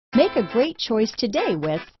Make a great choice today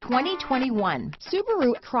with 2021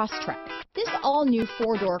 Subaru Crosstrek. This all-new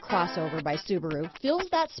four-door crossover by Subaru fills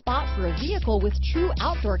that spot for a vehicle with true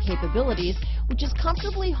outdoor capabilities, which is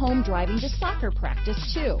comfortably home driving to soccer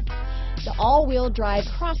practice too. The all-wheel drive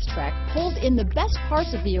Crosstrek pulls in the best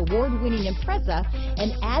parts of the award-winning Impreza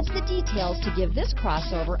and adds the details to give this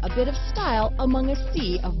crossover a bit of style among a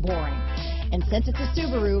sea of boring. And since it's a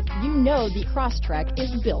Subaru, you know the Crosstrek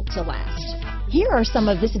is built to last. Here are some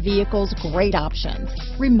of this vehicle's great options: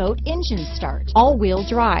 remote engine start, all-wheel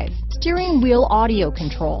drive, steering wheel audio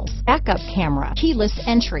controls, backup camera, keyless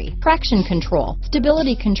entry, traction control,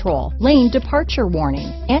 stability control, lane departure warning,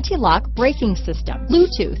 anti-lock braking system,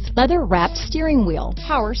 Bluetooth, leather-wrapped steering wheel,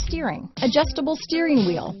 power steering, adjustable steering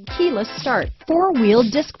wheel, keyless start, four-wheel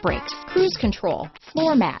disc brakes, cruise control,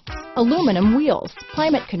 floor mats, aluminum wheels,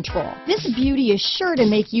 climate control. This beauty is sure to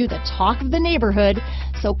make you the talk of the neighborhood,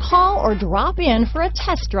 so call or drop in for a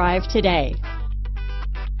test drive today.